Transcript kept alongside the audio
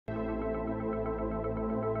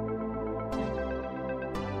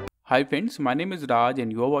Hi friends, my name is Raj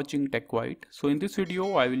and you are watching Tech White. So in this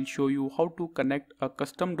video, I will show you how to connect a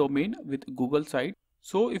custom domain with Google Site.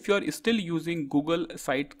 So if you are still using Google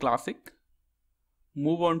Site Classic,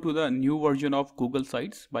 move on to the new version of Google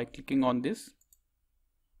Sites by clicking on this.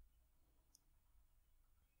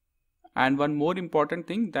 And one more important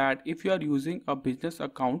thing, that if you are using a business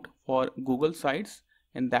account for Google Sites,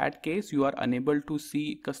 in that case you are unable to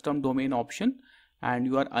see custom domain option and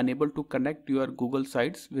you are unable to connect your Google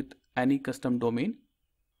Sites with any custom domain.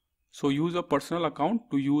 So use a personal account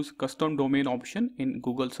to use custom domain option in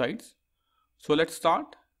Google Sites. So let's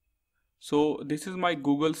start. So this is my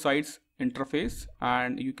Google Sites interface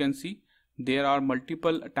and you can see there are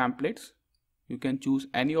multiple templates. You can choose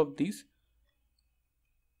any of these.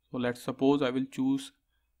 So let's suppose I will choose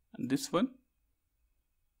this one.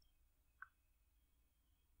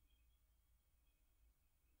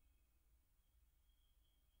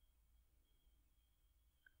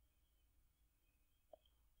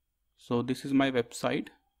 So this is my website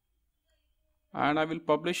and I will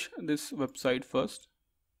publish this website first.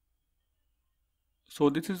 So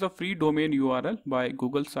this is a free domain URL by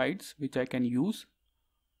Google Sites which I can use.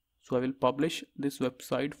 So I will publish this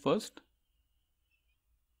website first.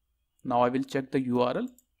 Now I will check the URL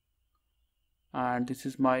and this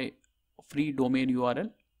is my free domain URL.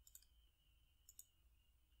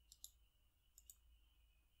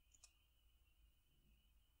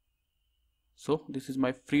 So this is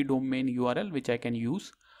my free domain URL which I can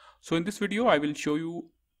use. So in this video I will show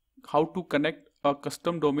you how to connect a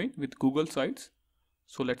custom domain with Google Sites.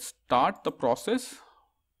 So let's start the process.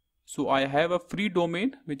 So I have a free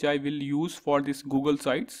domain which I will use for this Google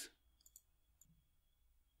Sites.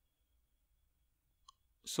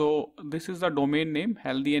 So this is the domain name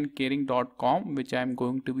healthyandcaring.com which I am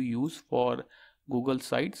going to be used for Google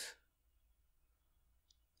Sites.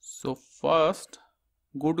 So first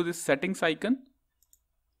go to this settings icon,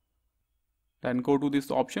 then go to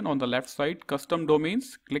this option on the left side, custom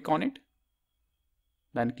domains, click on it,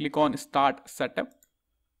 then click on start setup.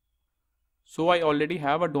 So I already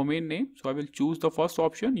have a domain name, so I will choose the first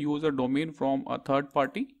option, use a domain from a third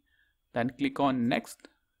party, then click on next.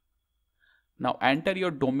 Now enter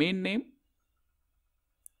your domain name.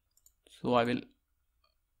 So I will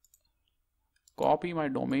copy my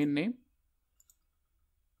domain name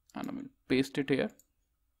and I will paste it here.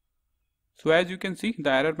 So as you can see the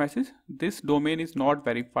error message, this domain is not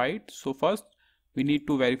verified. So first we need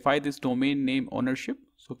to verify this domain name ownership.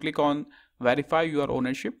 So click on verify your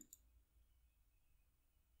ownership.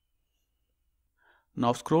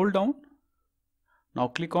 Now scroll down. Now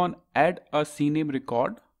click on add a CNAME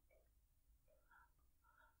record.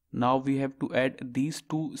 Now we have to add these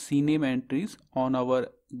two CNAME entries on our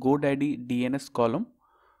GoDaddy DNS column.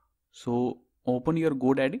 So open your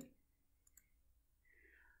GoDaddy.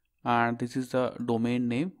 And this is the domain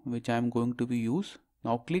name which I am going to be use.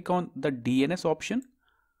 Now click on the DNS option.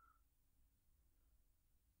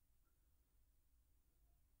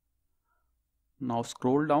 Now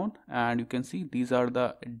scroll down and you can see these are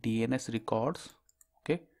the DNS records.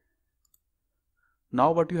 Okay.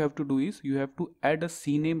 Now what you have to do is you have to add a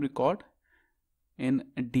CNAME record in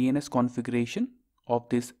DNS configuration of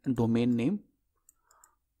this domain name.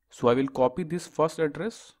 So I will copy this first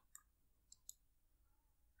address.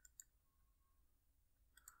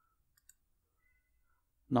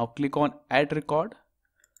 Now click on add record.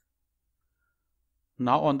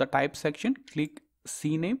 Now on the type section click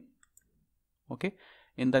CNAME. Okay,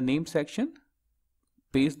 in the name section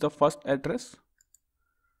paste the first address.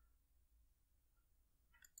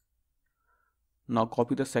 Now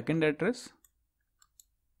copy the second address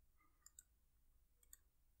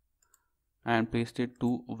and paste it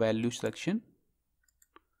to value section.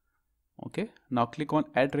 Okay, now click on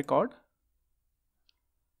add record.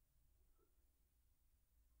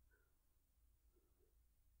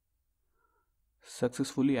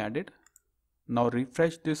 Successfully added. Now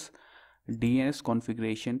refresh this DNS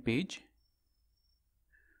configuration page.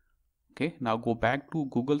 Okay, now go back to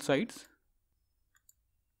Google Sites.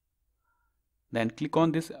 Then click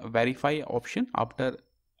on this verify option after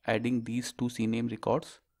adding these two CNAME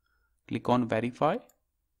records. Click on verify.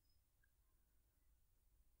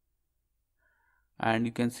 And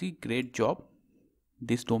you can see great job.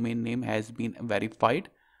 This domain name has been verified.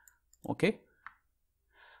 Okay.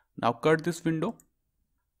 Now cut this window.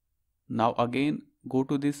 Now again go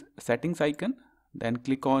to this settings icon, then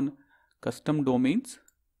click on custom domains.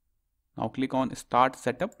 Now click on start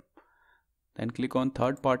setup, then click on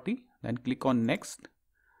third party, then click on next.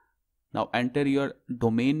 Now enter your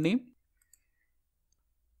domain name.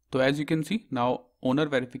 So as you can see now owner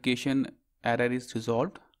verification error is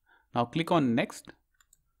resolved. Now click on next.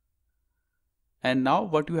 And now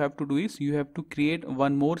what you have to do is you have to create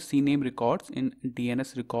one more CNAME records in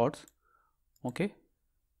DNS records. Okay.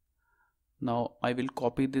 Now I will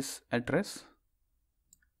copy this address.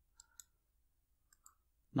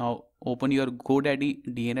 Now open your GoDaddy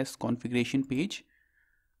DNS configuration page,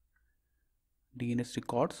 DNS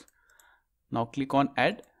records. Now click on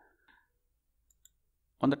add.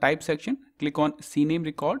 On the type section, click on CNAME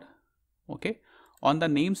record. Okay. On the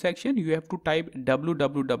name section, you have to type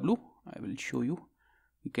www. I will show you.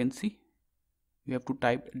 You can see you have to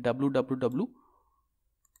type www.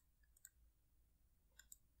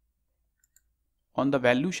 On the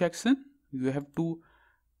value section, you have to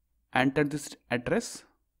enter this address.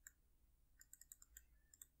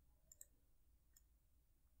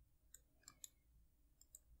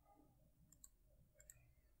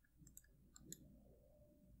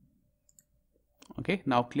 Okay,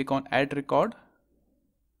 now click on add record.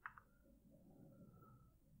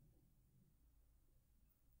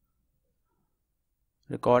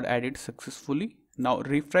 Record added successfully. Now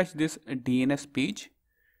refresh this DNS page.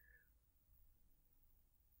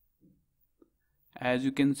 As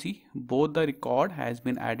you can see, both the record has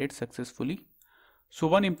been added successfully. So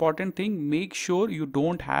one important thing, make sure you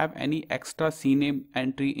don't have any extra CNAME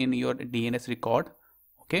entry in your DNS record.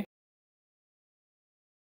 Okay.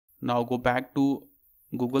 Now go back to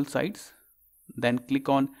Google Sites, then click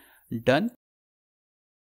on done,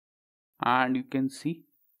 and you can see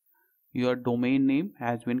your domain name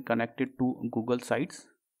has been connected to Google Sites.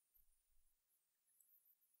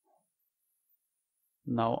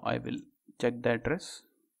 Now I will check the address,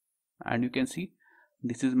 and you can see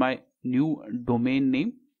this is my new domain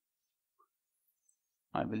name.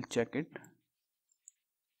 I will check it.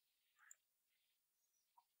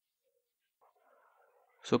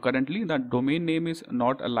 So currently the domain name is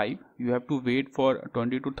not alive. You have to wait for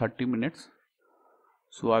 20 to 30 minutes.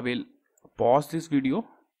 So I will pause this video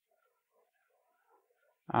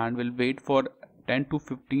and will wait for 10 to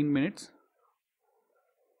 15 minutes.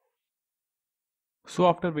 So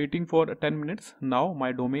after waiting for 10 minutes, now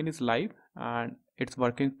my domain is live and it's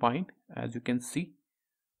working fine, as you can see.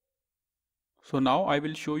 So now I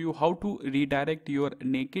will show you how to redirect your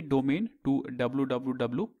naked domain to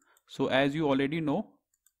www. So as you already know,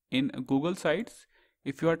 in Google Sites,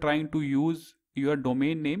 if you are trying to use your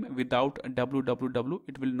domain name without www,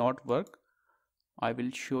 it will not work. I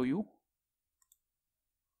will show you.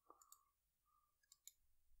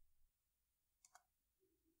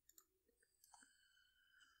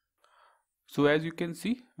 So as you can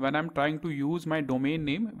see, when I'm trying to use my domain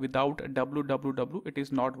name without www, it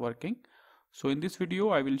is not working. So in this video,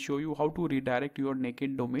 I will show you how to redirect your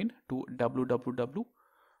naked domain to www.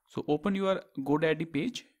 So open your GoDaddy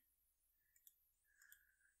page.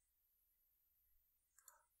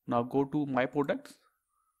 Now go to My Products.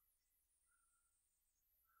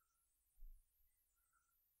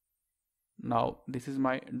 Now this is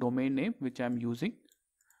my domain name which I am using.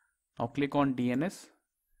 Now click on DNS.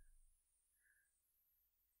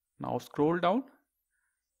 Now scroll down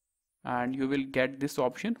and you will get this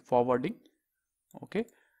option, forwarding. Okay.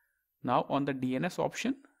 Now on the DNS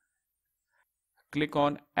option, click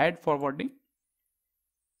on add forwarding.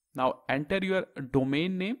 Now enter your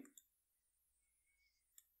domain name.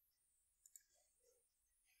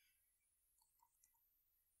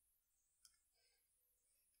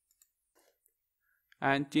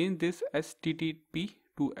 And change this HTTP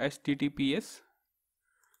to HTTPS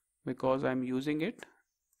because I'm using it.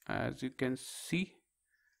 As you can see,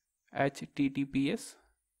 HTTPS.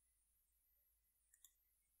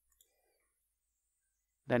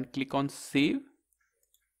 Then click on save.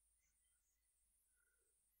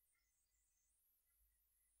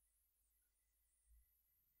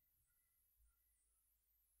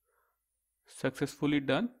 Successfully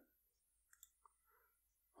done.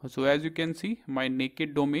 So as you can see, my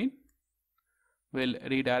naked domain will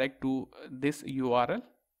redirect to this URL.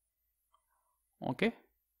 Okay.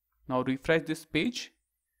 Now refresh this page.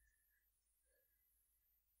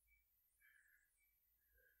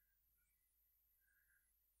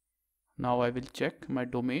 Now I will check my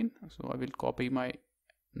domain. So I will copy my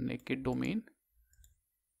naked domain.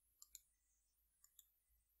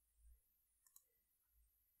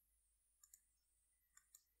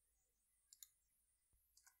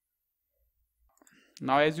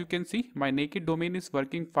 Now as you can see, my naked domain is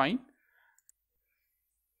working fine.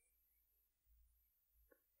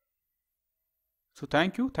 So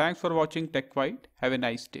thank you. Thanks for watching TechWhite. Have a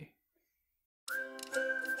nice day.